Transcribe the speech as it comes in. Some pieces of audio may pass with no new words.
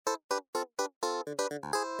Welcome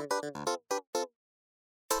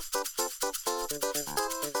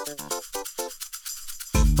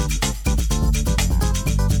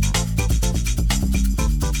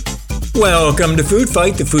to Food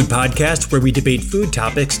Fight, the food podcast where we debate food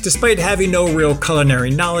topics despite having no real culinary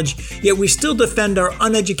knowledge, yet we still defend our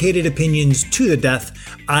uneducated opinions to the death.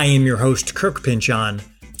 I am your host, Kirk Pinchon.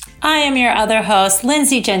 I am your other host,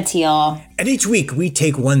 Lindsay Gentile. And each week we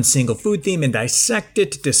take one single food theme and dissect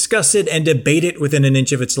it, discuss it, and debate it within an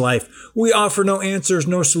inch of its life. We offer no answers,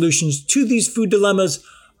 no solutions to these food dilemmas,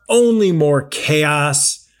 only more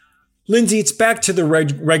chaos. Lindsay, it's back to the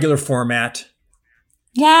regular format.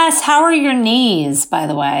 Yes, how are your knees, by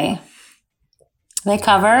the way? Are they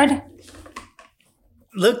covered?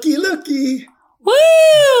 Looky. Woo!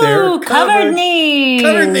 They're covered knees.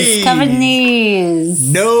 Covered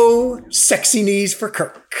knees. No sexy knees for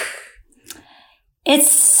Kirk.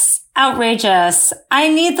 It's outrageous. I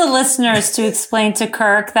need the listeners to explain to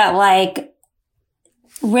Kirk that, like,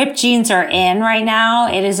 ripped jeans are in right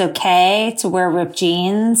now. It is okay to wear ripped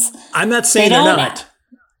jeans. I'm not saying they're not.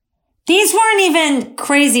 These weren't even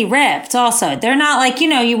crazy ripped also. They're not like,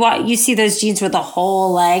 you see those jeans where the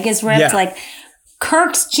whole leg is ripped. Yeah. Like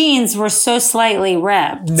Kirk's jeans were so slightly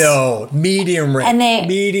ripped. No, medium ripped.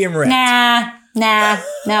 Medium ripped.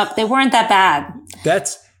 Nope, they weren't that bad.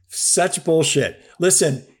 That's such bullshit.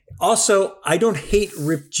 Listen, also, I don't hate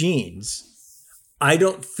ripped jeans. I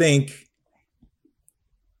don't think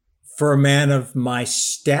for a man of my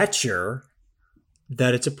stature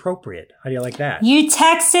that it's appropriate. How do you like that? You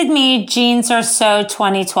texted me, jeans are so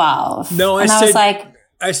 2012. No, I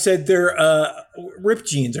said they're ripped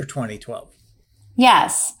jeans are 2012.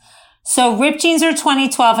 Yes. So ripped jeans are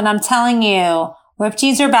 2012, and I'm telling you, ripped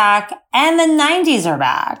jeans are back, and the 90s are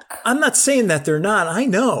back. I'm not saying that they're not. I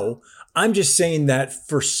know. I'm just saying that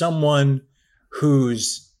for someone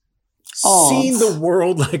who's seen the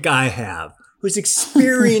world like I have, who's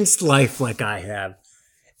experienced life like I have,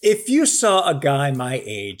 if you saw a guy my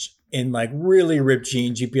age in like really ripped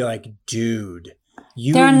jeans, you'd be like, dude,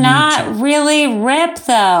 they're not really ripped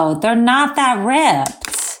though. They're not that ripped.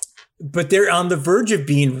 But they're on the verge of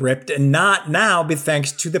being ripped and not now, but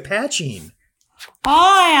thanks to the patching. All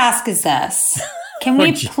I ask is this. Can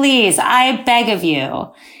we please, I beg of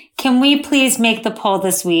you, can we please make the poll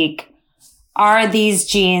this week? Are these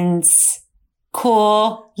jeans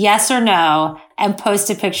cool? Yes or no? And post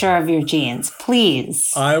a picture of your jeans,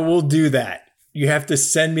 please. I will do that. You have to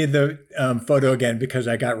send me the photo again because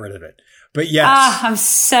I got rid of it. But yes. I'm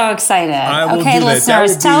so excited. I will okay, do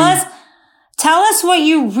listeners, that. tell us what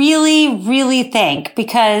you really, really think,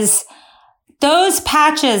 because those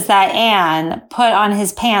patches that Anne put on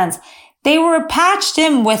his pants, they were patched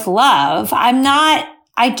in with love.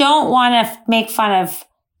 I don't want to make fun of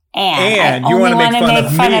Anne. You want to make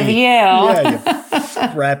fun of you.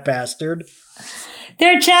 Yeah, you rat bastard.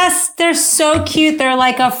 They're so cute. They're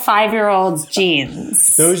like a 5-year-old's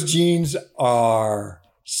jeans. Those jeans are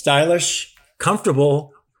stylish,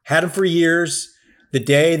 comfortable, had them for years. The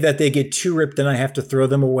day that they get too ripped and I have to throw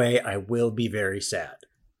them away, I will be very sad.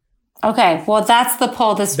 Okay, well, that's the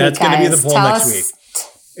poll this week, That's going to be the poll next week.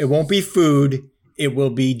 It won't be food. It will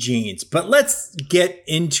be jeans. But let's get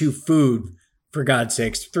into food, for God's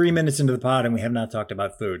sakes. 3 minutes into the pod and we have not talked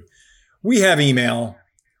about food. We have email.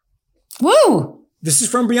 Woo! This is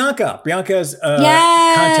from Bianca. Bianca has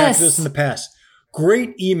contacted us in the past.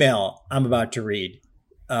 Great email I'm about to read.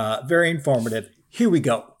 Very informative. Here we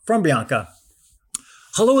go. From Bianca.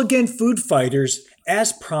 Hello again, food fighters.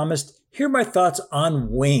 As promised, here are my thoughts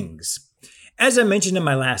on wings. As I mentioned in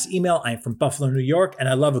my last email, I'm from Buffalo, New York, and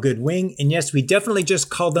I love a good wing. And yes, we definitely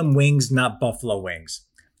just call them wings, not buffalo wings.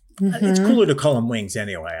 Mm-hmm. It's cooler to call them wings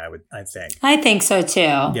anyway, I think. I think so too.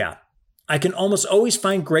 Yeah. I can almost always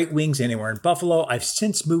find great wings anywhere in Buffalo. I've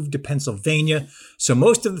since moved to Pennsylvania, so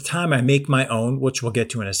most of the time I make my own, which we'll get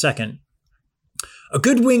to in a second. A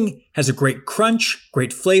good wing has a great crunch,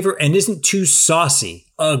 great flavor, and isn't too saucy.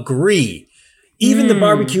 Agree. Even the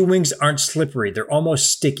barbecue wings aren't slippery. They're almost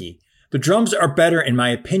sticky. The drums are better in my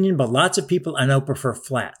opinion, but lots of people I know prefer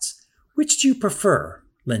flats. Which do you prefer,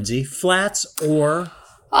 Lindsay? Flats or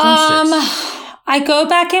drumsticks? I go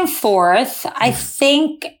back and forth. I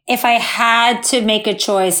think if I had to make a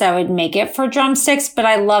choice, I would make it for drumsticks, but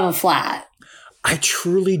I love a flat.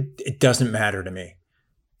 It doesn't matter to me.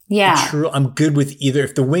 Yeah. I'm good with either.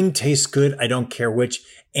 If the wing tastes good, I don't care which.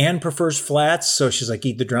 Anne prefers flats, so she's like,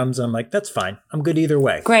 eat the drums. I'm like, that's fine. I'm good either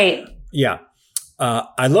way. Great. Yeah.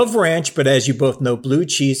 I love ranch, but as you both know, blue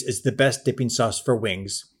cheese is the best dipping sauce for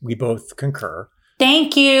wings. We both concur.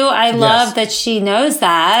 Thank you. I love that she knows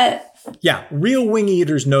that. Yeah, real wing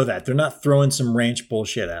eaters know that. They're not throwing some ranch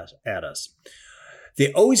bullshit at us.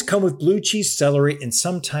 They always come with blue cheese, celery, and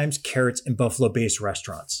sometimes carrots in Buffalo-based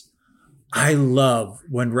restaurants. I love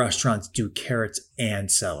when restaurants do carrots and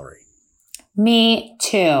celery. Me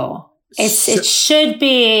too. It should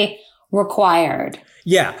be required.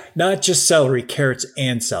 Yeah, not just celery, carrots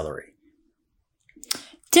and celery.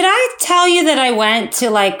 Did I tell you that I went to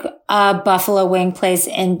like a buffalo wing place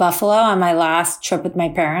in Buffalo on my last trip with my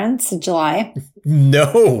parents in July?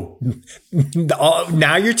 No.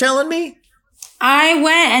 Now you're telling me? I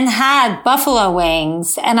went and had buffalo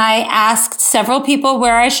wings and I asked several people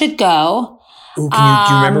where I should go. Ooh, do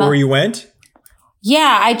you remember where you went?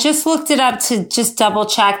 Yeah, I just looked it up to just double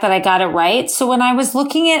check that I got it right. So when I was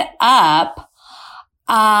looking it up,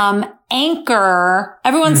 Anchor,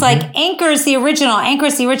 everyone's like, Anchor is the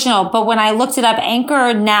original. But when I looked it up,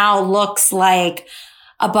 Anchor now looks like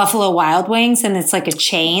a Buffalo Wild Wings and it's like a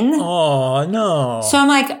chain. Oh, no. So I'm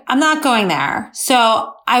like, I'm not going there.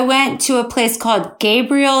 So I went to a place called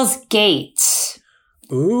Gabriel's Gate.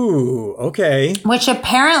 Ooh, okay. Which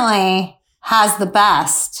apparently has the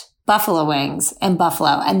best buffalo wings in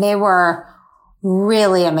Buffalo. And they were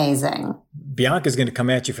really amazing. Bianca's going to come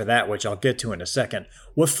at you for that, which I'll get to in a second.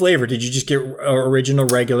 What flavor? Did you just get original,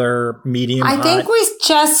 regular, medium, hot? I think we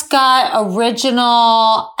just got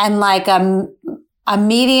original and like a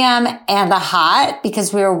medium and a hot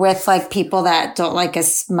because we were with like people that don't like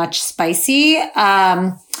as much spicy.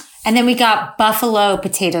 And then we got buffalo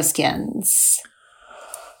potato skins.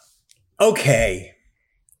 Okay.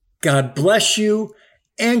 God bless you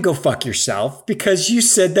and go fuck yourself because you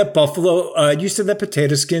said that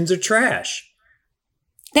potato skins are trash.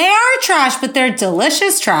 They are trash, but they're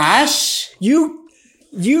delicious trash.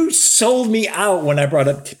 You sold me out when I brought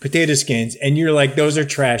up potato skins and you're like, those are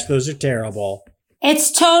trash. Those are terrible.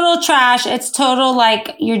 It's total trash. It's total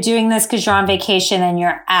like you're doing this because you're on vacation and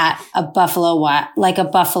you're at a buffalo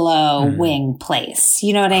wing place.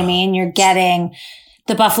 You know what I mean? You're getting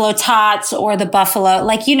the buffalo tots or the buffalo,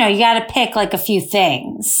 like, you know, you got to pick like a few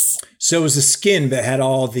things. So it was a skin that had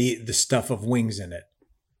all the stuff of wings in it.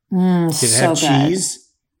 Did it have cheese?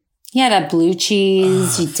 You had a blue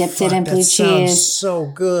cheese. You dipped it in blue cheese. Sounds so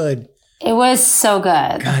good. It was so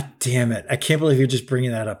good. God damn it. I can't believe you're just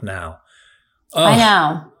bringing that up now. Oh, I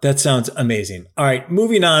know. That sounds amazing. All right.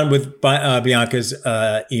 Moving on with Bianca's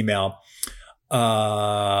email.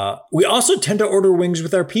 We also tend to order wings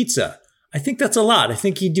with our pizza. I think that's a lot. I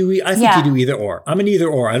think you do either or. I'm an either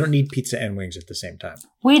or. I don't need pizza and wings at the same time.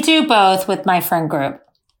 We do both with my friend group.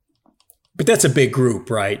 But that's a big group,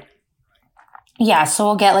 right? Yeah. So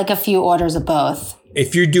we'll get like a few orders of both.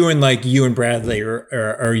 If you're doing like you and Bradley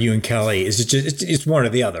or you and Kelly, is it just, it's one or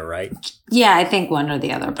the other, right? Yeah, I think one or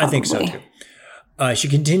the other, probably. I think so too. She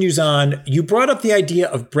continues on. You brought up the idea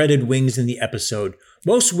of breaded wings in the episode.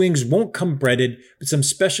 Most wings won't come breaded, but some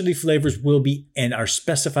specialty flavors will be and are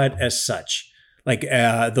specified as such. Like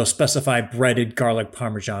they'll specify breaded garlic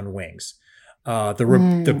Parmesan wings.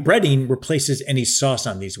 The breading replaces any sauce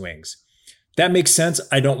on these wings. That makes sense.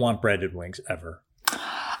 I don't want breaded wings ever.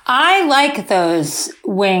 I like those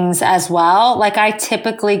wings as well. Like I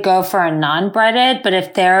typically go for a non-breaded, but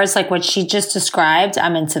if there's like what she just described,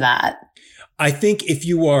 I'm into that. I think if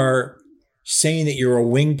you are saying that you're a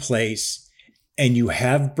wing place and you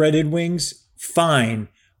have breaded wings, fine.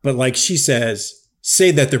 But like she says,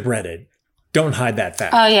 say that they're breaded. Don't hide that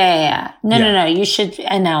fact. Oh, yeah. No. You should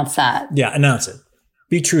announce that. Yeah, announce it.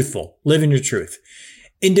 Be truthful. Live in your truth.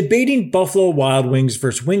 In debating Buffalo Wild Wings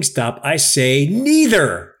versus Wingstop, I say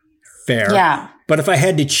neither. Fair. Yeah. But if I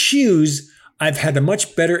had to choose, I've had a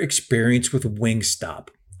much better experience with Wingstop.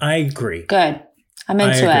 I agree. Good. I'm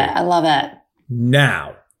into it. I love it.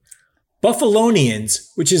 Now,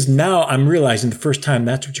 Buffalonians, which is now I'm realizing the first time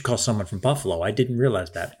that's what you call someone from Buffalo. I didn't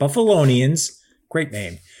realize that. Buffalonians, great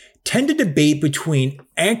name, tend to debate between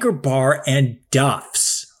Anchor Bar and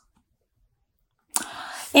Duff's.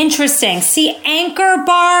 Interesting. See, Anchor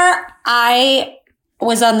Bar, I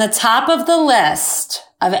was on the top of the list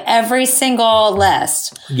of every single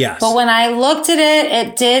list. Yes. But when I looked at it,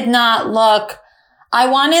 it did not look, I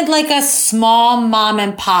wanted like a small mom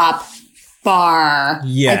and pop bar.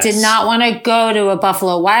 Yes. I did not want to go to a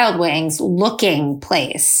Buffalo Wild Wings looking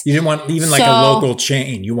place. You didn't want even like a local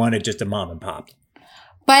chain. You wanted just a mom and pop.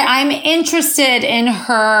 But I'm interested in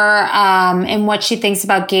her, in what she thinks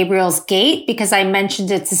about Gabriel's Gate because I mentioned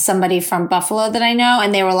it to somebody from Buffalo that I know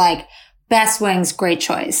and they were like, best wings, great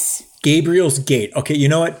choice. Gabriel's Gate. Okay, you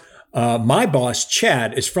know what? My boss,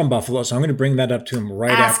 Chad, is from Buffalo, so I'm going to bring that up to him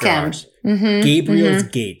right after ours. Mm-hmm, Gabriel's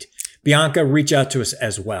Gate. Bianca, reach out to us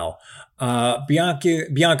as well.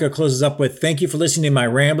 Bianca closes up with, thank you for listening to my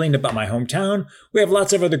rambling about my hometown. We have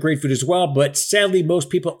lots of other great food as well, but sadly,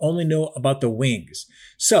 most people only know about the wings.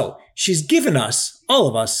 So she's given us, all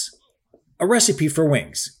of us, a recipe for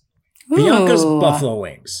wings. Ooh. Bianca's buffalo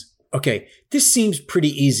wings. Okay, this seems pretty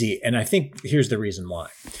easy, and I think here's the reason why.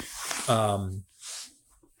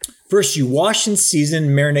 First, you wash and season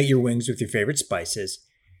and marinate your wings with your favorite spices.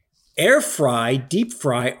 Air fry, deep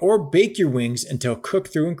fry, or bake your wings until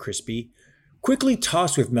cooked through and crispy. Quickly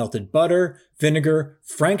toss with melted butter, vinegar,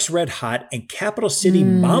 Frank's Red Hot, and Capital City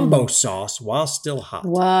Mambo sauce while still hot.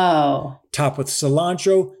 Whoa. Top with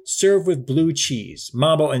cilantro, serve with blue cheese.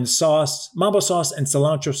 Mambo sauce and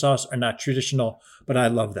cilantro sauce are not traditional, but I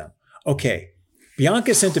love them. Okay,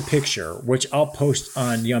 Bianca sent a picture, which I'll post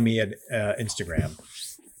on Yummy at Instagram.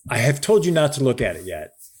 I have told you not to look at it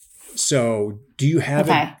yet. So do you have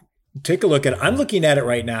it? Take a look at it. I'm looking at it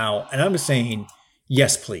right now, and I'm saying,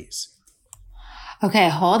 yes, please. Okay,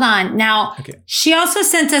 hold on. Now, She also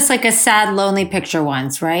sent us like a sad, lonely picture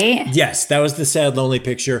once, right? Yes, that was the sad, lonely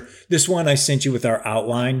picture. This one I sent you with our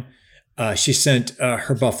outline. She sent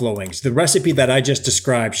her buffalo wings. The recipe that I just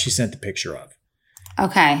described, she sent the picture of.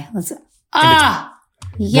 Okay.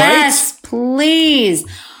 Yes, right? Please.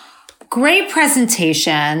 Great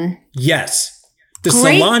presentation. Yes. The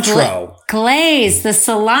cilantro. Glaze. The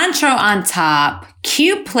cilantro on top.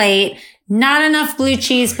 Cute plate. Not enough blue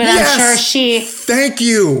cheese, but yes! Thank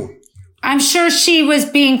you. I'm sure she was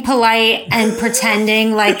being polite and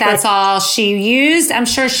pretending like that's all she used. I'm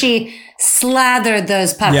sure she slathered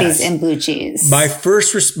those puppies in blue cheese. My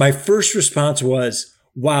first response was,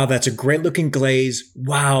 wow, that's a great looking glaze.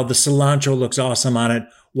 Wow, the cilantro looks awesome on it.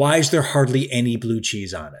 Why is there hardly any blue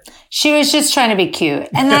cheese on it? She was just trying to be cute,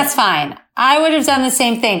 and that's fine. I would have done the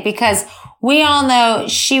same thing because we all know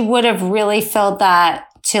she would have really filled that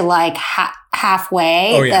to like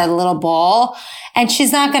halfway, the little bowl. And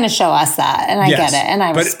she's not going to show us that. And I get it. And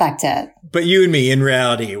I respect it. But you and me, in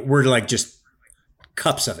reality, we're like just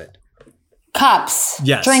cups of it. Cups.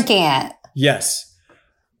 Yes. Drinking it. Yes.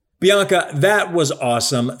 Bianca, that was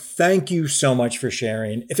awesome. Thank you so much for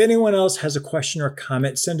sharing. If anyone else has a question or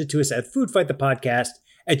comment, send it to us at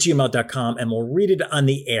foodfightthepodcast@gmail.com and we'll read it on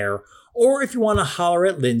the air. Or if you want to holler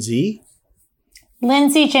at Lindsay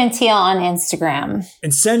Gentile on Instagram.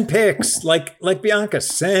 And send pics like Bianca.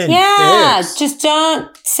 Send pics. Just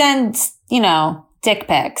don't send, dick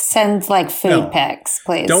pics. Send like food pics,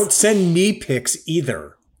 please. Don't send knee pics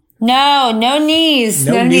either. No knees.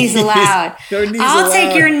 No knees allowed. I'll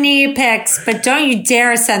take your knee pics, but don't you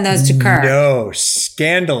dare send those to Kirk. No,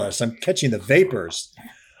 scandalous. I'm catching the vapors.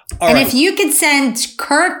 If you could send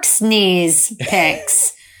Kirk's knees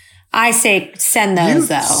pics, I say send those,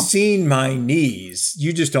 though. You've seen my knees.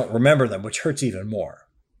 You just don't remember them, which hurts even more.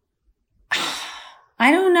 I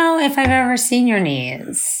don't know if I've ever seen your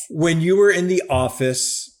knees. When you were in the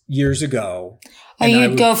office years ago. Oh,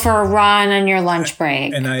 you'd go for a run on your lunch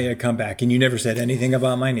break. And I'd come back, and you never said anything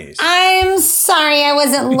about my knees. I'm sorry, I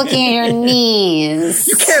wasn't looking at your knees.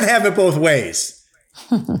 You can't have it both ways.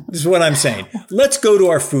 This is what I'm saying. Let's go to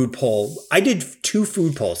our food poll. I did 2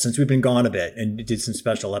 food polls since we've been gone a bit and did some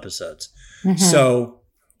special episodes. Mm-hmm. So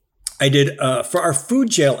I did, for our food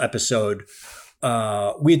jail episode,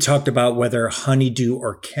 we had talked about whether honeydew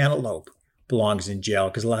or cantaloupe belongs in jail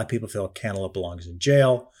because a lot of people feel cantaloupe belongs in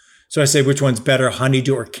jail. So I said, which one's better,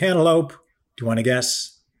 honeydew or cantaloupe? Do you want to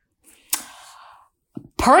guess?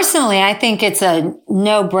 Personally, I think it's a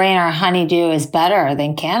no-brainer. Honeydew is better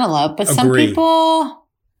than cantaloupe, but some people...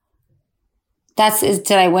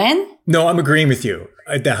 did I win? No, I'm agreeing with you.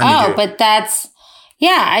 The honeydew. Oh, but that's...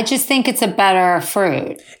 Yeah, I just think it's a better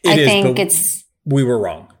fruit. We were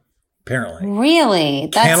wrong, apparently. Really?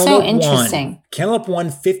 That's so interesting. Cantaloupe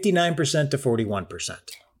won 59% to 41%.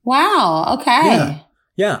 Wow, okay.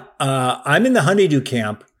 Yeah. I'm in the honeydew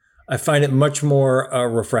camp. I find it much more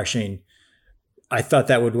refreshing. I thought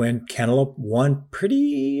that would win. Cantaloupe won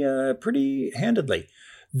pretty handedly.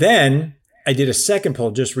 Then I did a second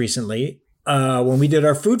poll just recently. When we did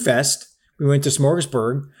our food fest, we went to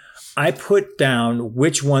Smorgasburg. I put down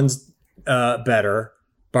which one's better,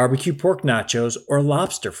 barbecue pork nachos or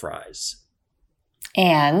lobster fries.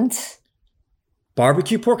 And?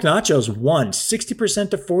 Barbecue pork nachos won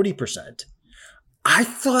 60% to 40%. I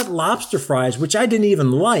thought lobster fries, which I didn't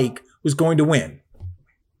even like, was going to win.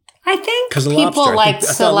 I think people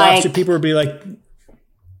lobster people would be like...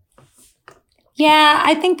 Yeah,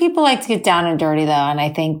 I think people like to get down and dirty, though. And I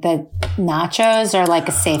think that nachos are like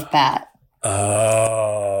a safe bet.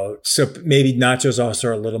 Oh, so maybe nachos also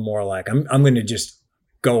are a little more like, I'm going to just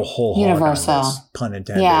go whole hog universal. On this, pun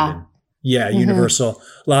intended. Yeah, universal.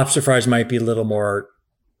 Lobster fries might be a little more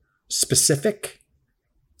specific.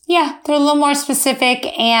 Yeah, they're a little more specific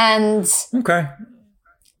and Okay.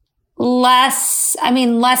 less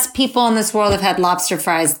people in this world have had lobster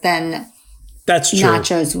fries than That's true.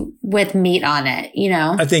 nachos with meat on it, you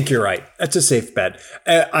know? I think you're right. That's a safe bet.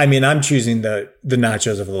 I mean, I'm choosing the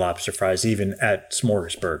nachos over the lobster fries, even at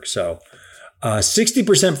Smorgasburg. So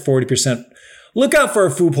 60%, 40%. Look out for our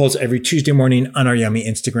food polls every Tuesday morning on our Yummy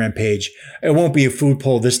Instagram page. It won't be a food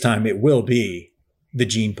poll this time. It will be the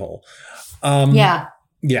gene poll. Yeah.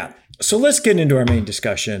 Yeah. So let's get into our main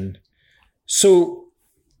discussion. So,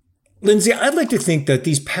 Lindsay, I'd like to think that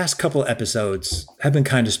these past couple episodes have been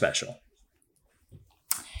kind of special.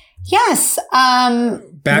 Yes.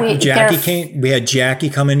 Back when Jackie came, we had Jackie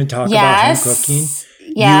come in and talk about home cooking. Yes.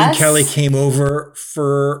 You and Kelly came over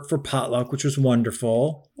for potluck, which was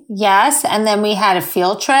wonderful. Yes, and then we had a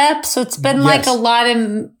field trip, so it's been like a lot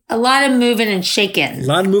of moving and shaking. A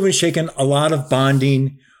lot of moving and shaking, a lot of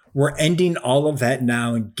bonding. We're ending all of that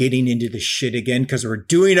now and getting into the shit again because we're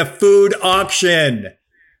doing a food auction.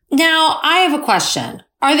 Now, I have a question.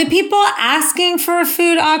 Are the people asking for a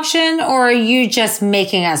food auction, or are you just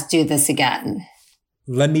making us do this again?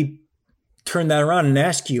 Let me turn that around and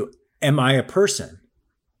ask you, am I a person?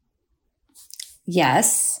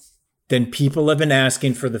 Yes. Then people have been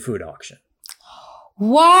asking for the food auction.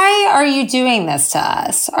 Why are you doing this to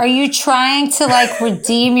us? Are you trying to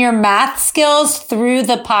redeem your math skills through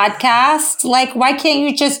the podcast? Why can't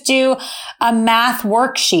you just do a math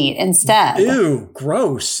worksheet instead? Ew,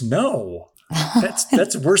 gross. No.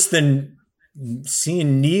 That's worse than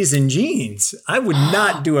seeing knees and jeans. I would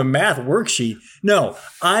not do a math worksheet. No,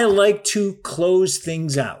 I like to close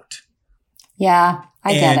things out. Yeah,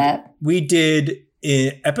 I get it. We did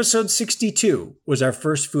in episode 62 was our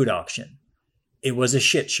first food auction. It was a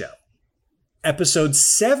shit show. Episode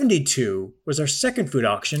 72 was our second food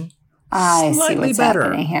auction. I see what's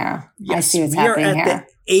happening here. Yes, I see what's happening here. We are at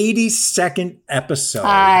the 82nd episode.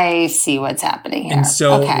 I see what's happening here. And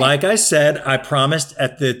so, like I said, I promised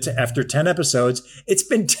after 10 episodes, it's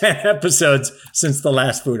been 10 episodes since the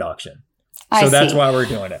last food auction. So that's why we're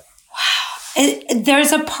doing it.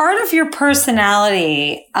 There's a part of your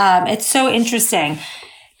personality. It's so interesting.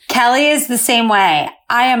 Kelly is the same way.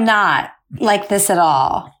 I am not like this at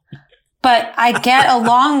all. But I get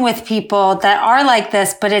along with people that are like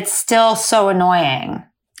this, but it's still so annoying.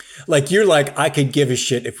 You're like, I could give a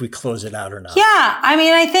shit if we close it out or not. Yeah. I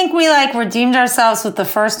mean, I think we redeemed ourselves with the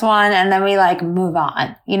first one and then we move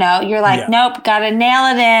on. You know, you're nope, gotta nail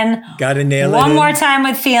it in. Gotta nail it in. One more time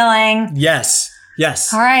with feeling. Yes.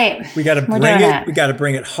 All right. We gotta bring it. We gotta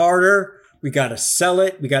bring it harder. We gotta sell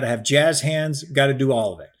it. We gotta have jazz hands. We gotta do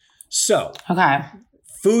all of it. So. Okay.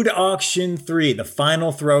 Food auction 3, the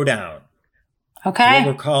final throwdown. Okay. What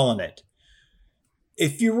we're calling it.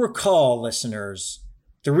 If you recall, listeners,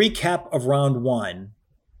 the recap of round 1,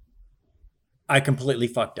 I completely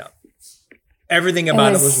fucked up. Everything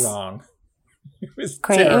about it was wrong. It was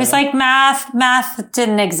great. terrible. It was like math. Math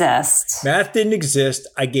didn't exist. Math didn't exist.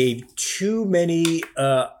 I gave too many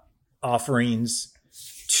offerings,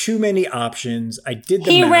 too many options. I did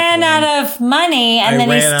the He math ran wrong. out of money, and then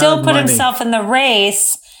he still put himself in the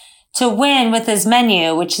race to win with his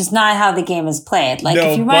menu, which is not how the game is played.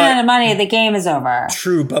 If you run out of money, the game is over.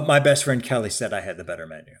 True, but my best friend Kelly said I had the better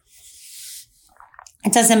menu.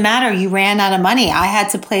 It doesn't matter. You ran out of money. I had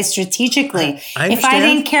to play strategically. If I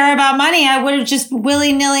didn't care about money, I would have just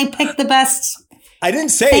willy-nilly picked the best I didn't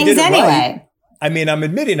say things I did it anyway. Right. I mean, I'm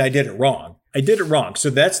admitting I did it wrong. So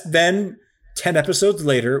that's then 10 episodes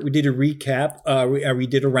later, we did a recap. We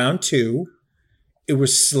did a round 2. It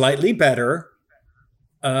was slightly better.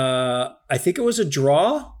 I think it was a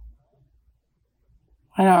draw.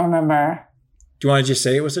 I don't remember. Do you want to just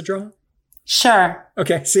say it was a draw? Sure.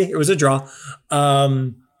 Okay. See, it was a draw.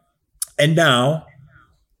 And now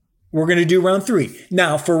we're going to do round 3.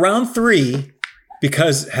 Now for round 3,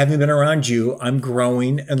 because having been around you, I'm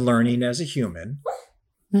growing and learning as a human.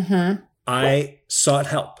 Mm-hmm. I sought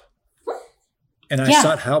help. And I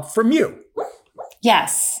sought help from you.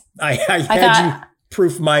 Yes. I had you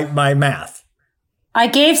proof my math. I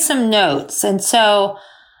gave some notes. And so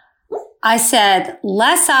I said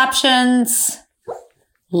less options,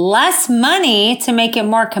 less money to make it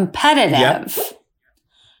more competitive.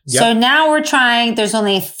 Yep. So now we're trying, there's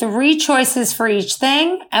only 3 choices for each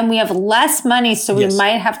thing, and we have less money, so we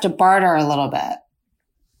might have to barter a little bit.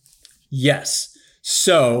 Yes.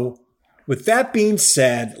 So with that being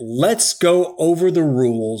said, let's go over the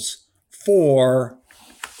rules for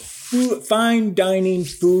Fine Dining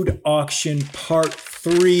Food Auction Part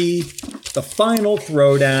 3, the final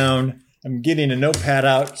throwdown. I'm getting a notepad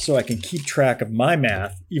out so I can keep track of my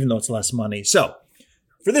math, even though it's less money. So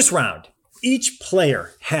For this round, each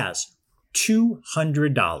player has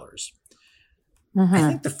 $200. I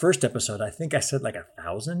think the first episode, I said like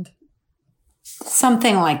 1,000.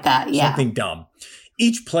 Something like that, yeah. Something dumb.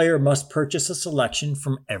 Each player must purchase a selection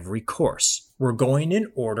from every course. We're going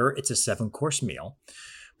in order. It's a 7-course meal.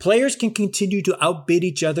 Players can continue to outbid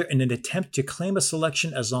each other in an attempt to claim a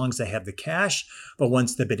selection as long as they have the cash. But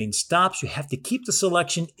once the bidding stops, you have to keep the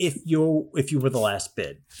selection if you were the last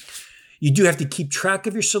bid. You do have to keep track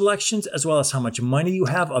of your selections as well as how much money you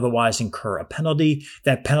have, otherwise incur a penalty.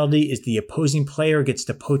 That penalty is the opposing player gets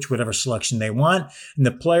to poach whatever selection they want, and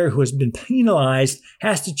the player who has been penalized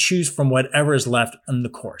has to choose from whatever is left on the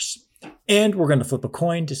course. And we're going to flip a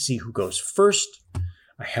coin to see who goes first.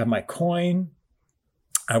 I have my coin.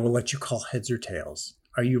 I will let you call heads or tails.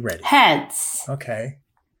 Are you ready? Heads. Okay.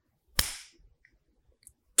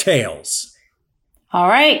 Tails. All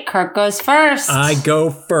right, Kirk goes first. I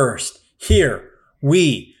go first. Here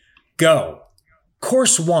we go.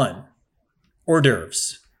 Course 1, hors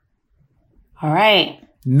d'oeuvres. All right.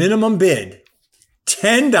 Minimum bid,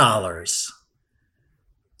 $10.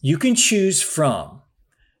 You can choose from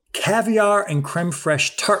caviar and creme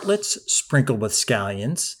fraiche tartlets sprinkled with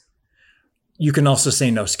scallions. You can also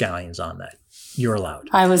say no scallions on that. You're allowed.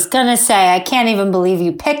 I was going to say, I can't even believe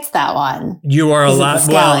you picked that one. You are allowed.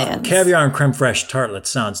 Well, caviar and creme fraiche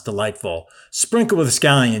tartlets sounds delightful. Sprinkled with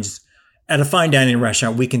scallions. At a fine dining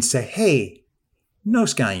restaurant, we can say, hey, no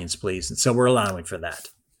scallions, please. And so we're allowing for that.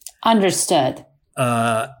 Understood.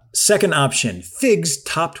 Second option, figs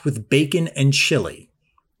topped with bacon and chili.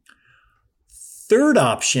 Third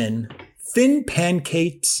option, thin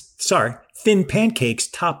pancakes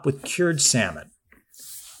topped with cured salmon.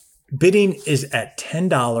 Bidding is at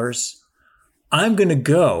 $10. I'm going to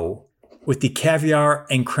go with the caviar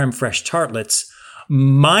and creme fraiche tartlets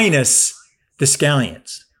minus the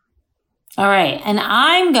scallions. All right. And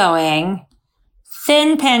I'm going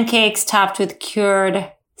thin pancakes topped with cured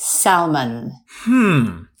salmon.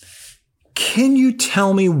 Can you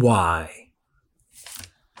tell me why?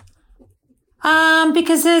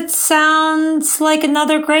 Because it sounds like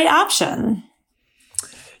another great option.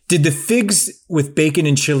 Did the figs with bacon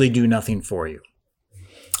and chili do nothing for you?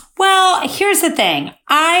 Well, here's the thing.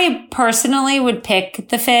 I personally would pick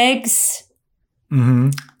the figs.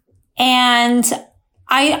 Mm-hmm. And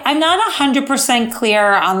I'm not 100%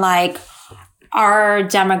 clear on like our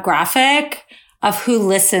demographic of who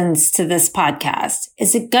listens to this podcast.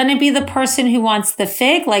 Is it going to be the person who wants the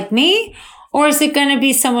fig like me? Or is it going to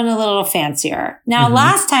be someone a little fancier? Now,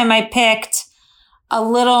 last time I picked a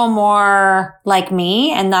little more like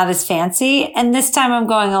me and not as fancy. And this time I'm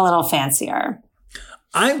going a little fancier.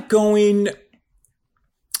 I'm kind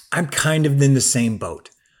of in the same boat.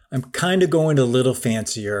 I'm kind of going a little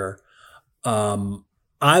fancier.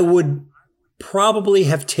 I would probably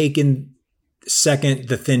have taken second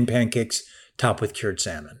the thin pancakes topped with cured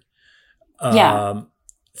salmon.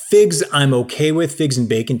 Figs I'm okay with. Figs and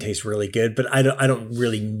bacon taste really good, but I don't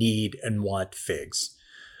really need and want figs.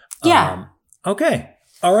 Yeah. Okay.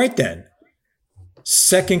 All right then.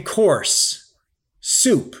 Second course,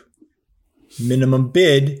 soup. Minimum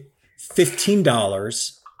bid,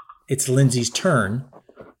 $15. It's Lindsay's turn.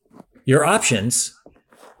 Your options: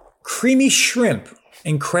 creamy shrimp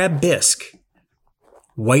and crab bisque,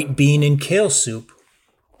 white bean and kale soup,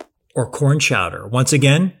 or corn chowder. Once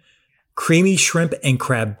again, creamy shrimp and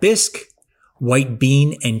crab bisque, white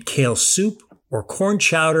bean and kale soup, or corn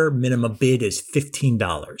chowder. Minimum bid is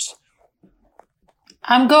 $15.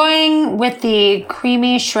 I'm going with the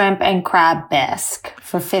creamy shrimp and crab bisque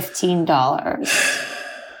for $15.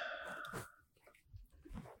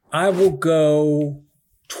 I will go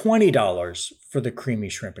 $20 for the creamy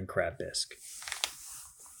shrimp and crab bisque.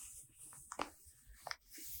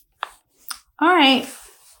 All right.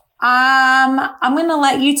 I'm going to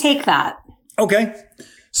let you take that. Okay.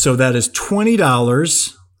 So that is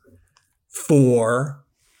 $20 for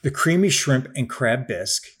the creamy shrimp and crab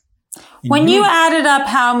bisque. When you added up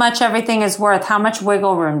how much everything is worth, how much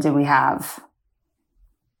wiggle room do we have?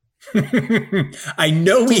 I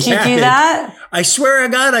know we had. Did you do that? I swear to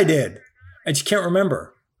God I did. I just can't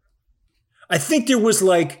remember. I think there was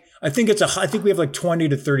like, I think we have like 20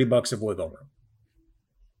 to $30 of wiggle room.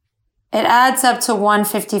 It adds up to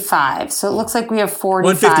 $155. So it looks like we have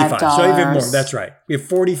 $45. $155. So even more. That's right. We have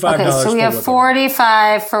 $45. Okay, so we have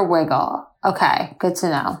 $45 for wiggle. Okay, good to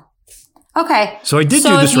know. Okay. So I did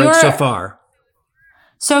do this right so far.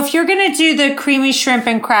 So if you're going to do the creamy shrimp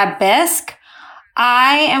and crab bisque,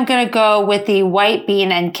 I am going to go with the white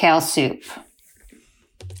bean and kale soup.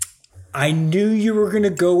 I knew you were going to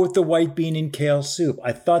go with the white bean and kale soup.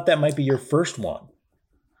 I thought that might be your first one.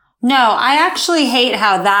 No, I actually hate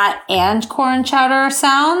how that and corn chowder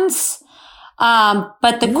sounds.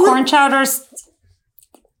 But the corn chowders,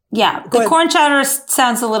 corn chowder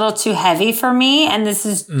sounds a little too heavy for me. And this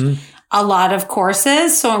is a lot of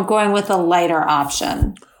courses. So I'm going with a lighter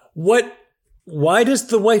option. Why does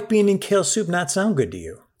the white bean and kale soup not sound good to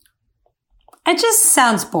you? It just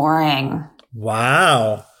sounds boring.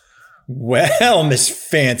 Wow. Well, Miss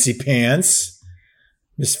Fancy Pants.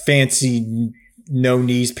 Miss Fancy No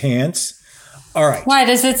Knees Pants. All right. Why,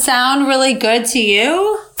 does it sound really good to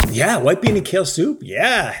you? Yeah, white bean and kale soup.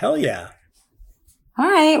 Yeah, hell yeah. All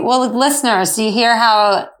right. Well, listeners, do you hear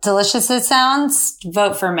how delicious it sounds?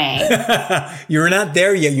 Vote for me. You're not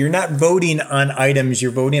there yet. You're not voting on items.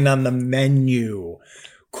 You're voting on the menu.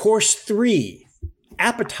 Course 3,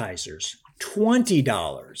 appetizers,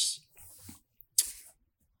 $20.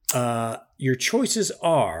 Your choices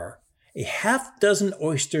are a half dozen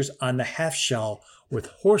oysters on the half shell with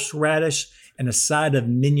horseradish and a side of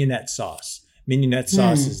mignonette sauce. Mignonette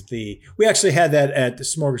sauce is we actually had that at the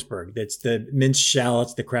Smorgasburg. That's the minced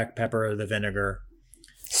shallots, the cracked pepper, the vinegar.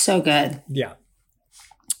 So good. Yeah.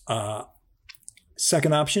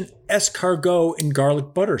 Second option, escargot and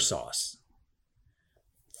garlic butter sauce.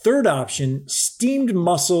 Third option, steamed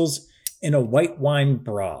mussels in a white wine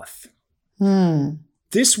broth.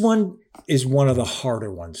 This one is one of the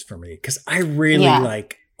harder ones for me because I really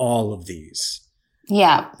like all of these.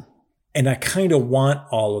 Yeah. And I kind of want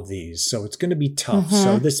all of these, so it's going to be tough.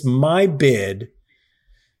 So this my bid,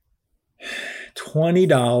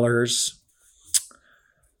 $20.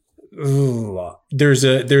 Ooh, there's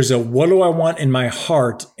a what do I want in my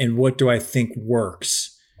heart and what do I think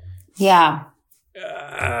works? Yeah.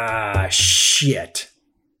 Shit.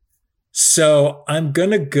 So I'm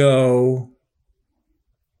going to go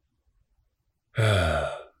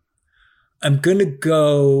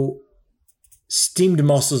steamed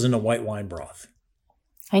mussels in a white wine broth.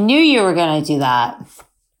 I knew you were going to do that.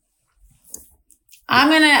 I'm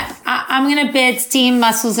going to bid steamed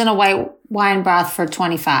mussels in a white wine broth for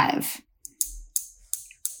 $25.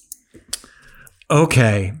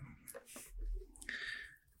 Okay.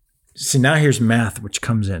 So now here's math, which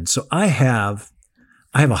comes in. So I have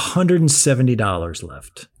 $170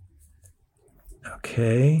 left.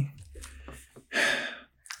 Okay.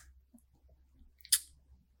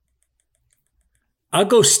 I'll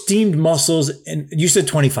go steamed mussels, and you said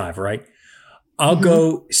 25, right? I'll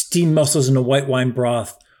go steamed mussels in a white wine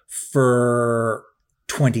broth for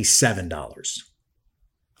 $27.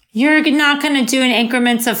 You're not going to do in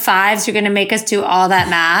increments of fives. You're going to make us do all that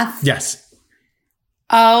math? Yes.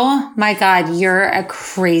 Oh my God, you're a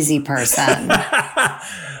crazy person.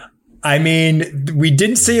 I mean, we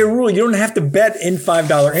didn't say a rule. You don't have to bet in $5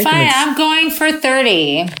 increments. Fine, I'm going for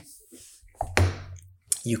 30.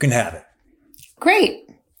 You can have it. Great.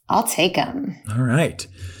 I'll take them. All right.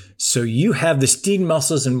 So you have the steamed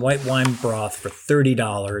mussels and white wine broth for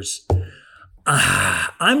 $30.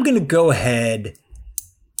 I'm going to go ahead.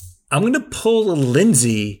 I'm going to pull a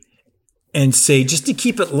Lindsay and say, just to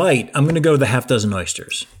keep it light, I'm going to go the half dozen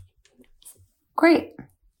oysters. Great.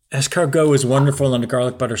 Escargot is wonderful in a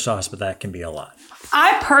garlic butter sauce, but that can be a lot.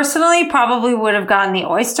 I personally probably would have gotten the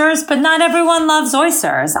oysters, but not everyone loves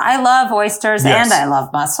oysters. I love oysters and I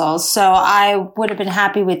love mussels, so I would have been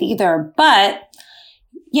happy with either. But,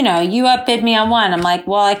 you know, you outbid me on one. I'm like,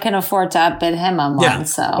 well, I can afford to outbid him on one.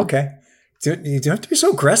 So okay. You don't have to be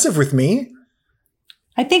so aggressive with me.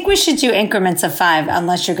 I think we should do increments of 5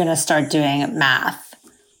 unless you're going to start doing math.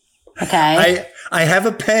 Okay. I have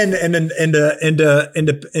a pen and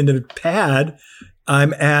a pad. I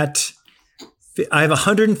have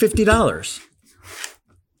 $150.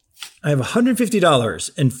 I have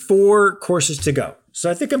 $150 and 4 courses to go. So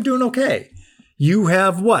I think I'm doing okay. You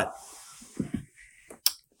have what?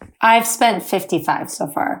 I've spent 55 so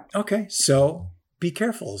far. Okay. So be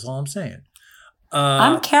careful is all I'm saying.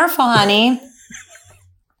 I'm careful, honey.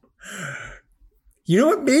 You know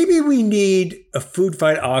what? Maybe we need a food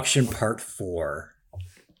fight auction part 4.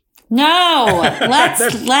 No, let's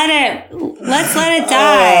let it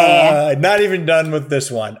die. Not even done with this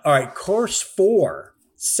one. All right, course 4,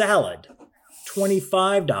 salad,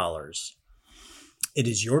 $25. It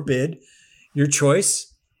is your bid, your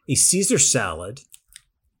choice: a Caesar salad,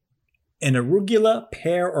 an arugula,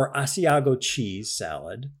 pear, or Asiago cheese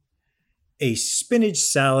salad, a spinach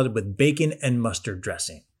salad with bacon and mustard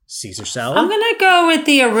dressing. Caesar salad. I'm gonna go with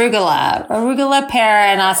the arugula, pear,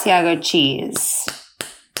 and Asiago cheese.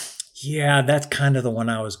 Yeah, that's kind of the one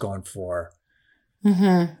I was going for.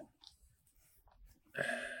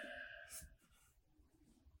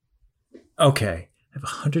 Okay, I have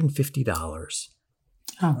 $150.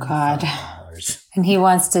 Oh, God. $25. And he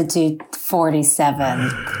wants to do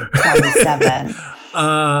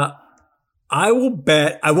 47.27. I will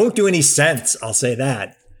bet I won't do any cents. I'll say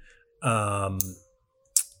that.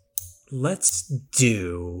 Let's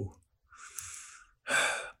do.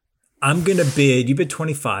 I'm gonna bid. You bid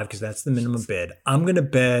 25 because that's the minimum bid. I'm gonna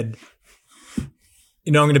bid.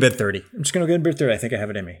 I'm gonna bid 30. I'm just gonna go and bid 30. I think I have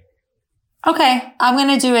it in me. Okay, I'm going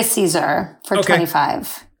to do a Caesar for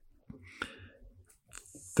 25.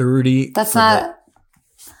 30. That's not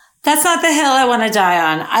the hill I want to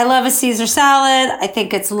die on. I love a Caesar salad. I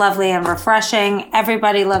think it's lovely and refreshing.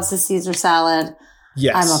 Everybody loves a Caesar salad.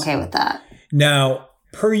 Yes. I'm okay with that. Now,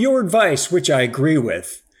 per your advice, which I agree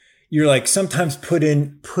with, you're like sometimes put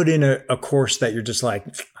in a course that you're just like,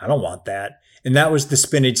 I don't want that. And that was the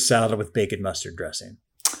spinach salad with bacon mustard dressing.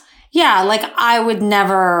 Yeah, like I would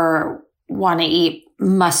never want to eat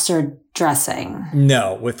mustard dressing.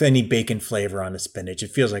 No, with any bacon flavor on the spinach.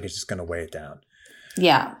 It feels like it's just going to weigh it down.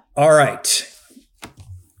 Yeah. All right.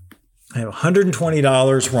 I have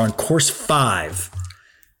 $120. We're on course 5.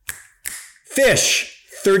 Fish,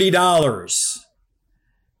 $30.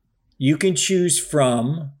 You can choose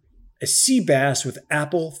from a sea bass with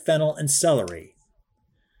apple, fennel, and celery,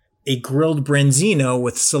 a grilled branzino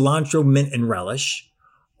with cilantro, mint, and relish,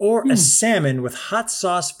 or a salmon with hot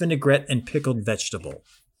sauce, vinaigrette, and pickled vegetable.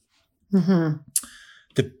 Mm-hmm.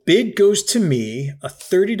 The bid goes to me, a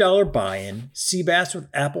 $30 buy-in, sea bass with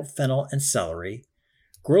apple, fennel, and celery,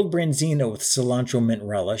 grilled branzino with cilantro, mint,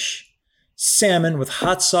 relish, salmon with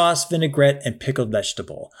hot sauce, vinaigrette, and pickled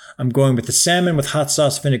vegetable. I'm going with the salmon with hot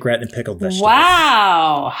sauce, vinaigrette, and pickled vegetable.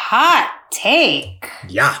 Wow, hot take.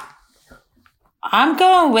 Yeah. I'm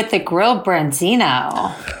going with the grilled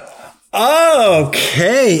branzino.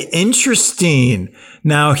 Okay, interesting.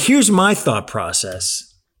 Now, here's my thought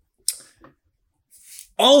process.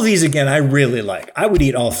 All of these, again, I really like. I would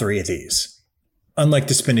eat all 3 of these, unlike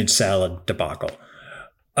the spinach salad debacle.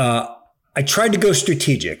 I tried to go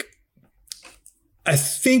strategic. I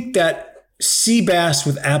think that sea bass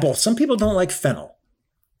with apple, some people don't like fennel.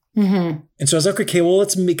 Mm-hmm. And so I was like, okay, well,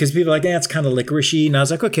 because people are like, it's kind of licorice-y. And I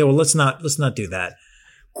was like, okay, well, let's not do that.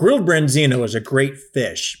 Grilled branzino is a great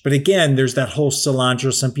fish. But again, there's that whole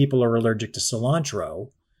cilantro. Some people are allergic to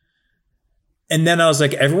cilantro. And then I was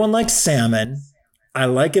like, everyone likes salmon. I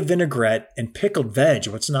like a vinaigrette and pickled veg.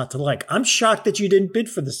 What's not to like? I'm shocked that you didn't bid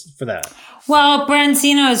for that. Well,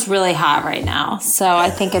 branzino is really hot right now. So I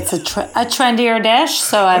think it's a trendier dish.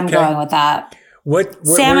 So I'm going with that. What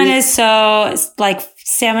salmon is so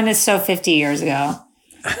 50 years ago.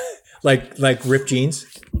 like ripped jeans?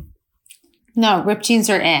 No, ripped jeans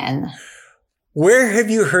are in. Where have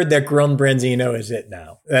you heard that grilled branzino is it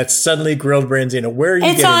now? That's suddenly grilled branzino. Where are you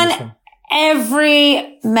getting this from?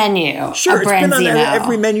 Every menu. Sure, it's been on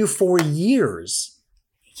every menu for years.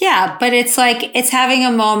 Yeah, but it's like it's having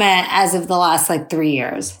a moment as of the last 3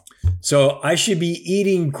 years. So I should be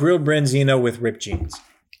eating grilled branzino with ripped jeans.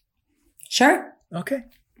 Sure. Okay.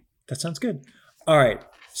 That sounds good. All right.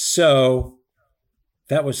 So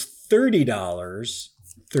that was $30.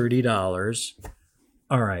 $30.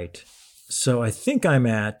 All right. So I think I'm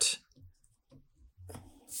at,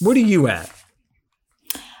 what are you at?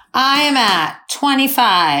 I am at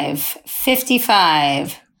 25,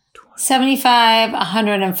 55, 75,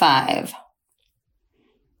 105.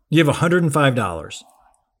 You have $105.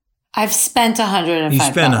 I've spent $105. You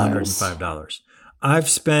spent $105. I've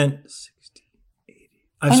spent 60, 80.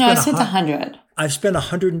 I spent 100. I've spent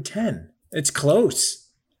 110. It's close.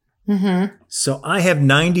 Mm-hmm. So I have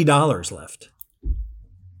 $90 left.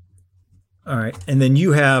 All right. And then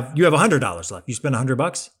you have $100 left. You spent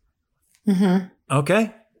 $100? Mm-hmm.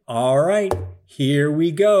 Okay. All right. Here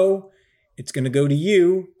we go. It's going to go to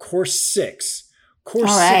you. Course 6.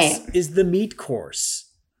 Course 6 is the meat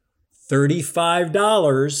course.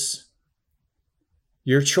 $35.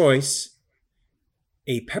 Your choice.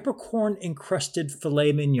 A peppercorn encrusted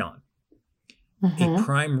filet mignon. Mm-hmm. A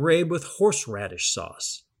prime rib with horseradish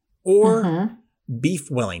sauce. Or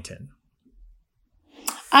beef Wellington.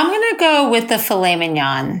 I'm going to go with the filet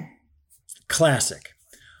mignon. Classic.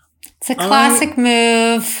 It's a classic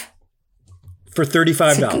move. For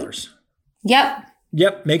 $35. Yep.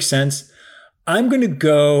 Yep, makes sense. I'm going to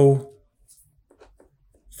go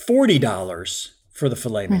 $40 for the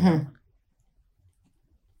filet mignon. Mm-hmm.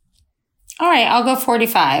 All right, I'll go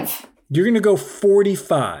 45. You're going to go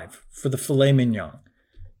 45 for the filet mignon.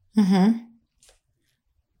 Mm-hmm.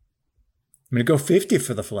 I'm going to go 50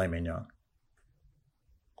 for the filet mignon.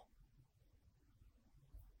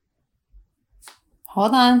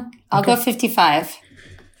 Hold on. I'll go 55.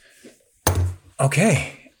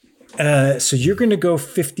 Okay. So you're going to go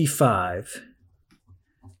 55.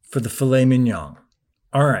 for the filet mignon.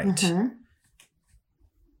 All right. Mm-hmm.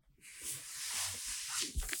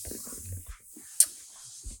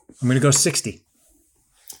 I'm going to go 60.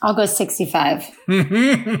 I'll go 65.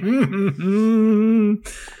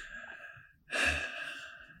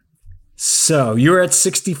 So you're at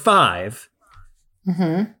 65.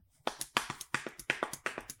 Mm-hmm.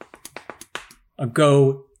 I'll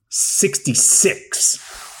go 66.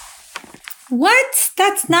 What?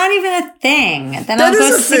 That's not even a thing. Then That I'll go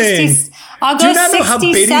is a thing. 60. I'll Do go you not know how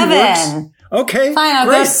bidding 67. works? Okay. Fine, I'll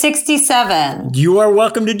great. go 67. You are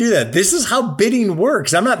welcome to do that. This is how bidding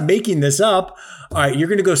works. I'm not making this up. All right, you're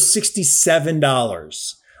going to go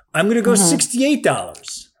 $67. I'm going to go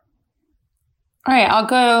 $68. All right, I'll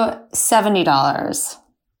go $70.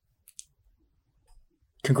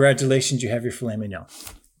 Congratulations, you have your filet mignon.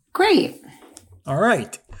 Great. All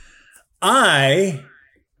right. I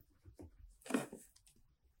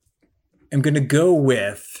am going to go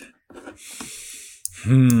with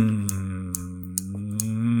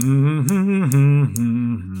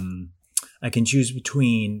I can choose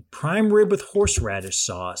between prime rib with horseradish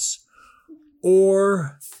sauce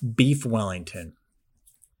or beef Wellington.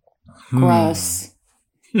 Gross.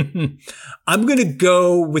 I'm going to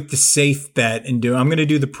go with the safe bet and I'm going to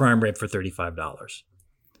do the prime rib for $35.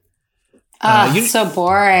 So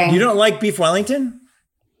boring. You don't like beef Wellington?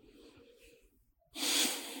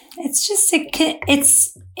 It's just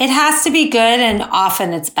it has to be good, and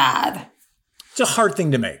often it's bad. It's a hard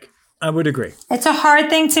thing to make. I would agree. It's a hard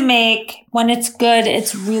thing to make. When it's good,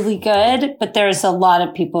 it's really good, but there's a lot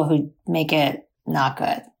of people who make it not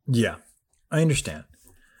good. Yeah, I understand.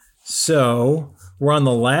 So we're on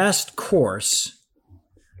the last course.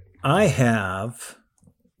 I have...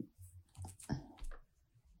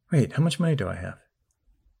 Wait, how much money do I have?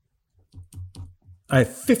 I have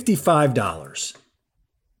 $55.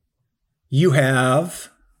 You have...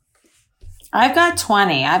 I've got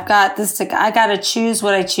 20. I've got this. I got to choose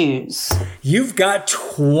what I choose. You've got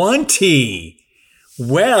 20.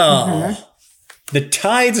 Well, the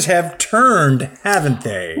tides have turned, haven't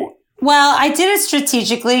they? Well, I did it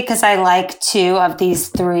strategically because I like 2 of these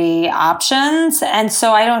 3 options. And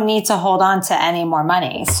so I don't need to hold on to any more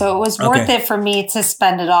money. So it was worth it for me to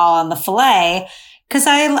spend it all on the filet because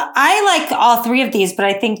I like all 3 of these, but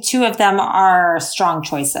I think 2 of them are strong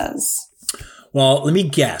choices. Well, let me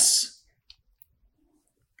guess.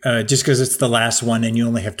 Just because it's the last one and you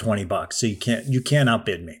only have $20, so you can't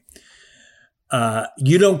outbid me.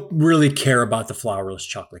 You don't really care about the flourless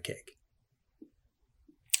chocolate cake.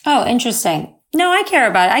 Oh, interesting. No, I care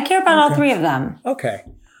about it. I care about all 3 of them. Okay.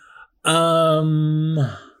 I'm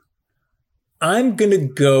gonna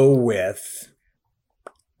go with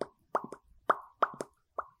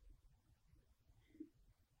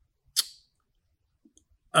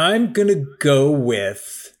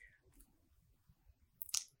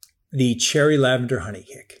the cherry lavender honey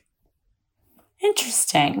cake.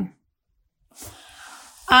 Interesting.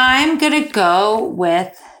 I'm going to go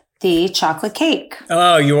with the chocolate cake.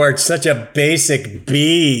 Oh, you are such a basic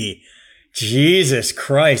bee. Jesus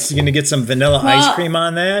Christ. You're going to get some vanilla ice cream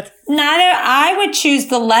on that? I would choose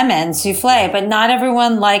the lemon souffle, but not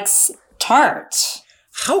everyone likes tart.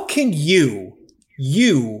 How can you,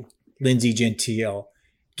 Lindsay Gentile,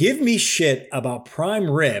 give me shit about prime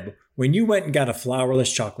rib when you went and got a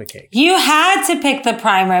flourless chocolate cake? You had to pick the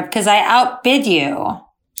prime rib because I outbid you.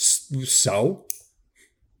 So?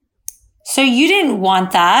 So you didn't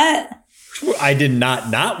want that? I did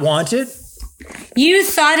not want it. You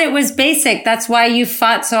thought it was basic. That's why you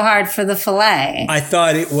fought so hard for the filet. I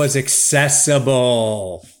thought it was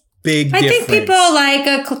accessible. Big difference. I think people like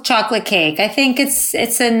a chocolate cake. I think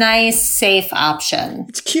it's a nice, safe option.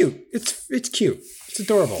 It's cute. It's cute. It's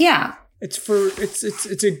adorable. Yeah.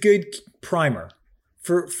 It's a good primer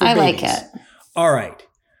for I babies. like it. All right.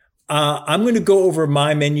 I'm going to go over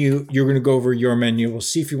my menu. You're going to go over your menu. We'll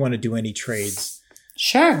see if you want to do any trades.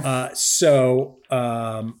 Sure.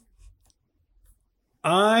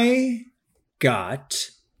 I got,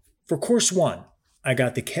 for course 1, I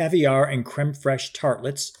got the caviar and creme fraiche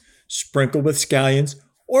tartlets sprinkled with scallions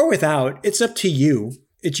or without. It's up to you.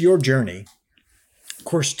 It's your journey.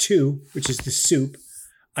 Course 2, which is the soup,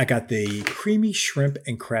 I got the creamy shrimp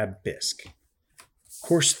and crab bisque.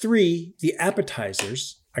 Course 3, the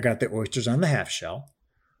appetizers, I got the oysters on the half shell.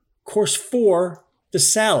 Course 4, the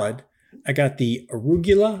salad, I got the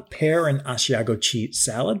arugula, pear, and Asiago cheese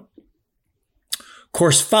salad.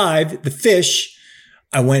 Course 5, the fish,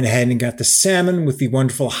 I went ahead and got the salmon with the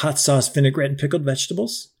wonderful hot sauce, vinaigrette, and pickled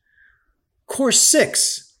vegetables. Course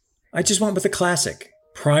 6, I just went with the classic,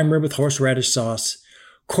 prime rib with horseradish sauce.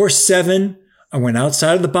 Course 7, I went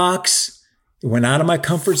outside of the box Went out of my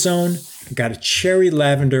comfort zone. Got a cherry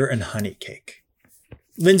lavender and honey cake.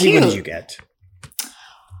 Lindsay, Cute. what did you get?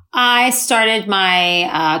 I started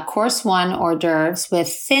my course 1 hors d'oeuvres with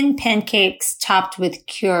thin pancakes topped with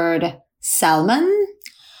cured salmon.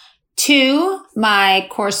 2, my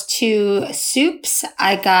course 2 soups,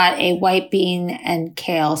 I got a white bean and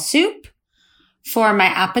kale soup. For my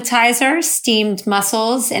appetizer, steamed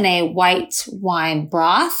mussels in a white wine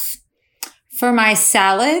broth. For my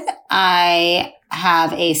salad, I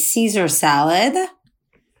have a Caesar salad.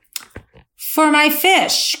 For my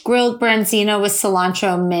fish, grilled branzino with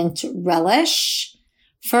cilantro mint relish.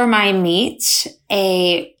 For my meat,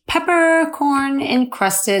 a peppercorn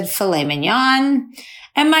encrusted filet mignon.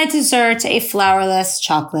 And my dessert, a flourless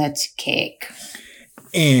chocolate cake.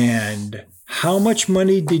 And how much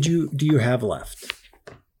money do you have left?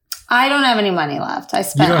 I don't have any money left. I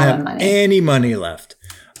spent all my money. Any money left.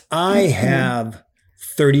 I have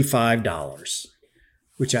 $35,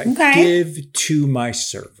 which I give to my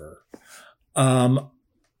server.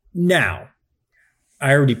 Now,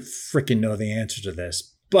 I already freaking know the answer to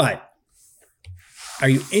this, but are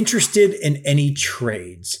you interested in any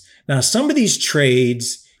trades? Now, some of these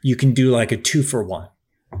trades, you can do like a 2-for-1,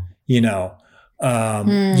 you know what I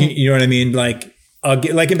mean? Like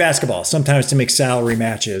in basketball, sometimes to make salary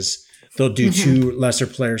matches, they'll do 2 lesser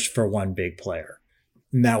players for 1 big player.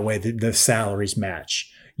 And that way the salaries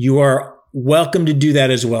match. You are welcome to do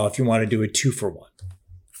that as well if you want to do a 2-for-1.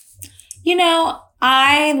 You know,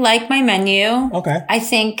 I like my menu. Okay. I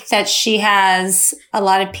think that she has a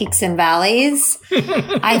lot of peaks and valleys.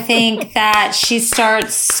 I think that she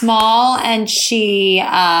starts small and she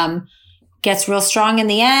gets real strong in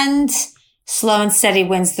the end. Slow and steady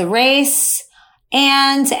wins the race.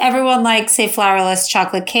 And everyone likes a flourless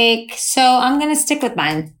chocolate cake. So I'm going to stick with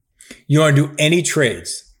mine. You want to do any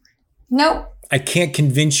trades? Nope. I can't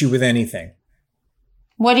convince you with anything.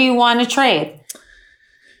 What do you want to trade?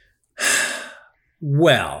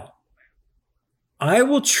 Well, I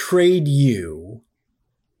will trade you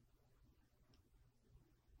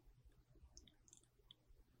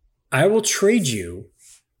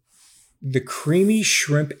the creamy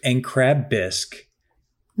shrimp and crab bisque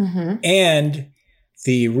and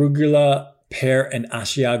the arugula, pear, and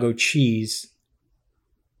Asiago cheese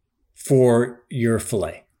for your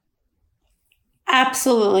filet.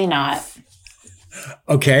 Absolutely not.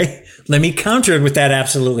 Okay, let me counter it with that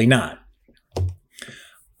absolutely not.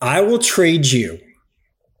 I will trade you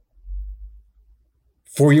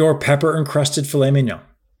for your pepper-encrusted filet mignon.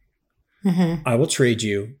 I will trade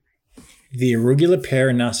you the arugula, pear,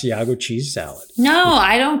 and Asiago cheese salad. No,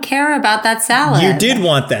 I don't care about that salad. You did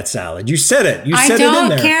want that salad. You said it. You said it in I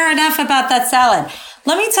there. don't care enough about that salad.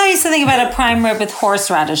 Let me tell you something about a prime rib with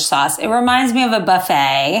horseradish sauce. It reminds me of a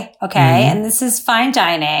buffet, okay? And this is fine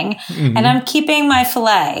dining. And I'm keeping my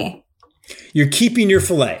filet. You're keeping your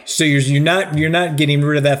filet. So you're not getting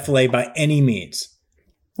rid of that filet by any means.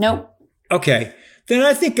 Nope. Okay. Then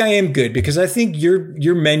I think I am good because I think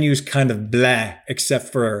your menu's kind of blah except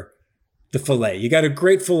for the filet. You got a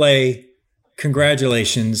great filet.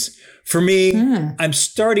 Congratulations. For me, I'm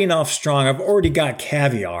starting off strong. I've already got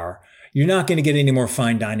caviar. You're not going to get any more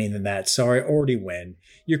fine dining than that. So I already win.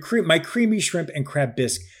 My creamy shrimp and crab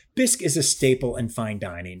bisque. Bisque is a staple in fine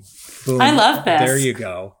dining. Boom. I love bisque. There you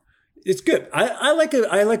go. It's good. I like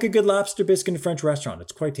a good lobster bisque in a French restaurant.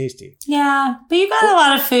 It's quite tasty. Yeah, but you got a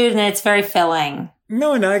lot of food and it's very filling.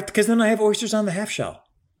 No, because then I have oysters on the half shell.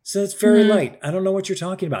 So it's very light. I don't know what you're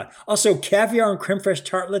talking about. Also, caviar and creme fraiche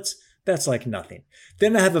tartlets, that's like nothing.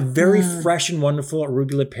 Then I have a very fresh and wonderful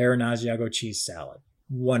arugula, pear, and Asiago cheese salad.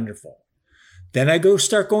 Wonderful. Then I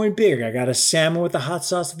start going big. I got a salmon with a hot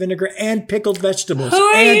sauce vinegar and pickled vegetables. Who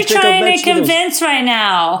are you trying to convince right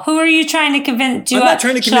now? Who are you trying to convince? I'm not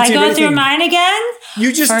trying to convince you. Should I go through mine again?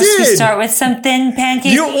 You just First, did. we start with some thin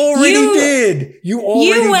pancakes. You already did. You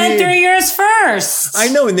went through yours first. I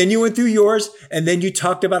know. And then you went through yours. And then you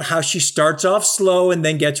talked about how she starts off slow and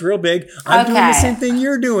then gets real big. I'm doing the same thing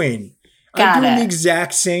you're doing. I'm doing the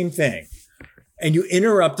exact same thing. And you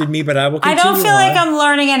interrupted me, but I will continue I don't feel like I'm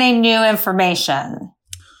learning any new information.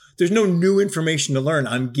 There's no new information to learn.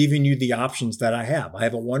 I'm giving you the options that I have. I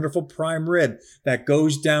have a wonderful prime rib that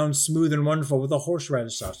goes down smooth and wonderful with a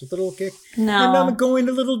horseradish sauce with a little kick. No. And I'm going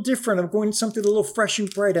a little different. I'm going something a little fresh and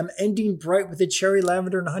bright. I'm ending bright with a cherry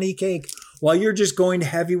lavender and honey cake while you're just going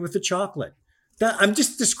heavy with the chocolate. I'm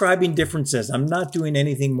just describing differences. I'm not doing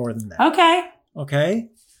anything more than that. Okay?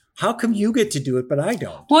 How come you get to do it, but I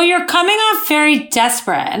don't? Well, you're coming off very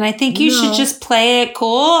desperate, and I think you should just play it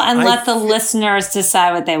cool and let the listeners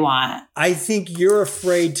decide what they want. I think you're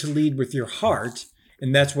afraid to lead with your heart,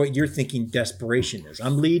 And that's what you're thinking desperation is.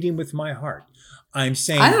 I'm leading with my heart. I'm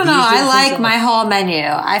saying I don't know. I like my whole menu.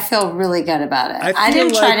 I feel really good about it. I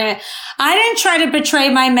didn't try to betray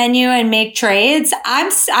my menu and make trades.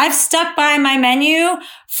 I've stuck by my menu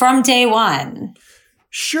from day one.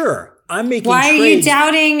 Sure. I'm making Why are trades.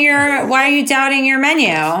 Why are you doubting your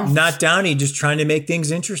menu? Not doubting, just trying to make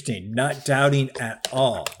things interesting. Not doubting at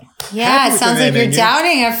all. Yeah, it sounds like you're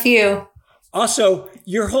doubting a few. Also,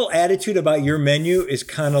 your whole attitude about your menu is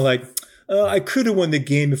kind of like, I could have won the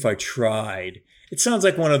game if I tried. It sounds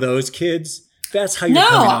like one of those kids. That's how you're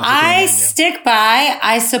coming off with your menu. I stick by.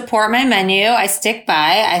 I support my menu. I stick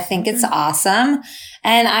by. I think it's awesome.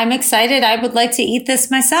 And I'm excited. I would like to eat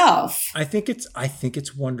this myself. I think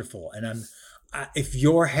it's wonderful. And if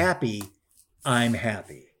you're happy, I'm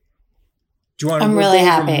happy. Do you want to I'm really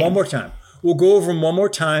happy. Them one more time? We'll go over them one more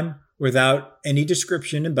time without any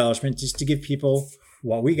description, embellishment, just to give people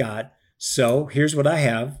what we got. So here's what I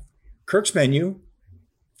have. Kirk's menu.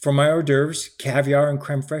 For my hors d'oeuvres, caviar and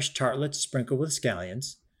creme fraiche tartlets sprinkled with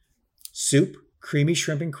scallions. Soup, creamy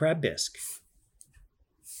shrimp and crab bisque.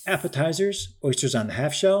 Appetizers, oysters on the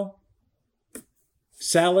half shell.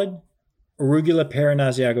 Salad, arugula, pear, and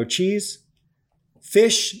Asiago cheese.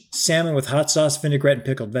 Fish, salmon with hot sauce, vinaigrette, and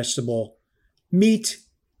pickled vegetable. Meat,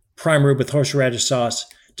 prime rib with horseradish sauce.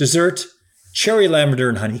 Dessert, cherry lavender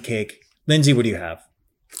and honey cake. Lindsay, what do you have?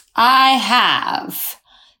 I have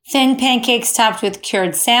thin pancakes topped with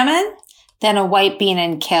cured salmon, then a white bean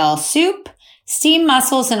and kale soup, steamed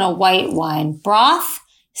mussels in a white wine broth,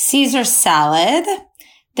 Caesar salad,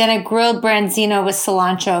 then a grilled branzino with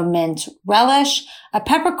cilantro mint relish, a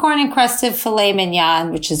peppercorn encrusted filet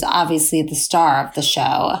mignon, which is obviously the star of the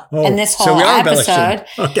show, and this whole episode.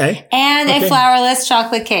 Okay. And a flourless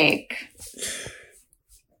chocolate cake.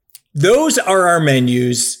 Those are our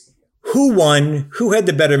menus. Who won? Who had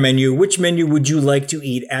the better menu? Which menu would you like to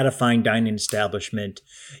eat at a fine dining establishment?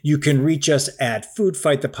 You can reach us at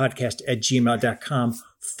foodfightthepodcast@gmail.com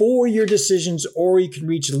for your decisions, or you can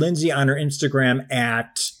reach Lindsay on her Instagram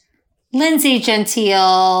at Lindsay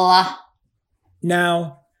Gentile.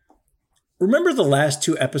 Now, remember the last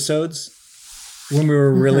 2 episodes when we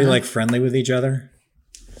were really like friendly with each other?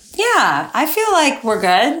 Yeah, I feel like we're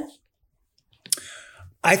good.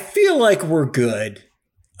 I feel like we're good.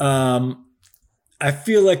 I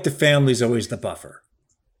feel like the family's always the buffer.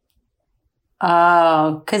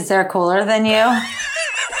 Oh, because they're cooler than you?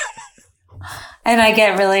 And I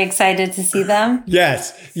get really excited to see them?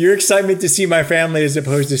 Yes. Your excitement to see my family as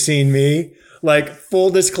opposed to seeing me. Like, full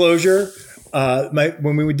disclosure,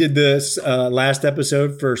 when we did this last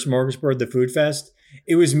episode for Smorgasbord, the Food Fest,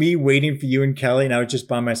 it was me waiting for you and Kelly, and I was just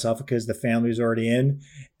by myself because the family was already in.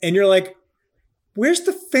 And you're like, where's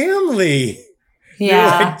the family?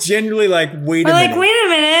 Yeah. You're like genuinely like, wait a minute. Like, wait a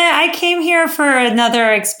minute. I came here for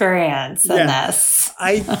another experience than this.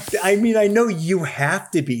 I mean, I know you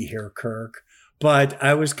have to be here, Kirk, but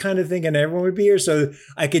I was kind of thinking everyone would be here. So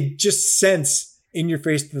I could just sense in your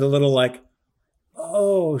face the little like,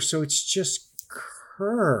 oh, so it's just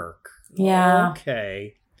Kirk. Yeah.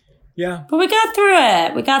 Okay. Yeah. But we got through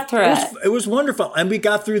it. It was wonderful. And we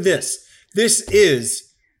got through this. This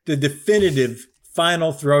is the definitive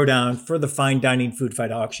final throwdown for the fine dining food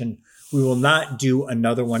fight auction. We will not do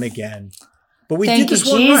another one again. But we did this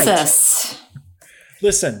one right.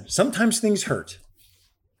 Listen, sometimes things hurt.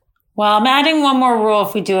 Well, I'm adding one more rule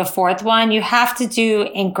if we do a 4th one. You have to do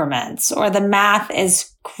increments or the math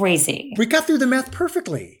is crazy. We got through the math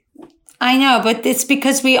perfectly. I know, but it's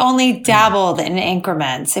because we only dabbled in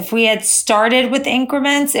increments. If we had started with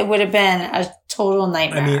increments, it would have been a total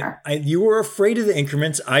nightmare. I mean, you were afraid of the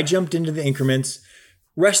increments. I jumped into the increments.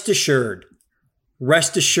 Rest assured,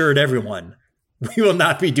 everyone, we will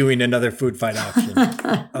not be doing another food fight auction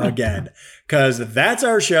again, because that's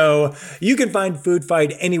our show. You can find Food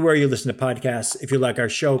Fight anywhere you listen to podcasts. If you like our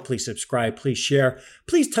show, please subscribe, please share,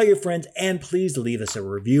 please tell your friends, and please leave us a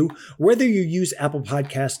review. Whether you use Apple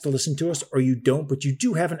Podcasts to listen to us or you don't, but you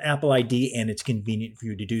do have an Apple ID and it's convenient for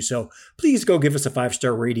you to do so, please go give us a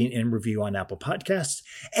 5-star rating and review on Apple Podcasts.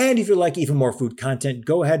 And if you like even more food content,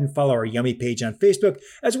 go ahead and follow our Yummy page on Facebook,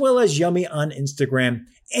 as well as Yummy on Instagram.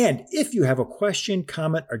 And if you have a question,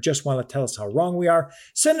 comment, or just want to tell us how wrong we are,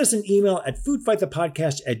 send us an email at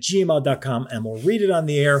foodfightthepodcast@gmail.com and we'll read it on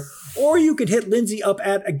the air. Or you can hit Lindsay up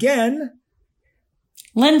at, again,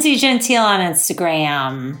 Lindsay Gentile on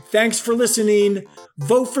Instagram. Thanks for listening.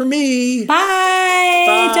 Vote for me.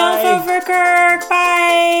 Bye. Don't vote for Kirk.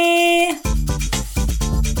 Bye.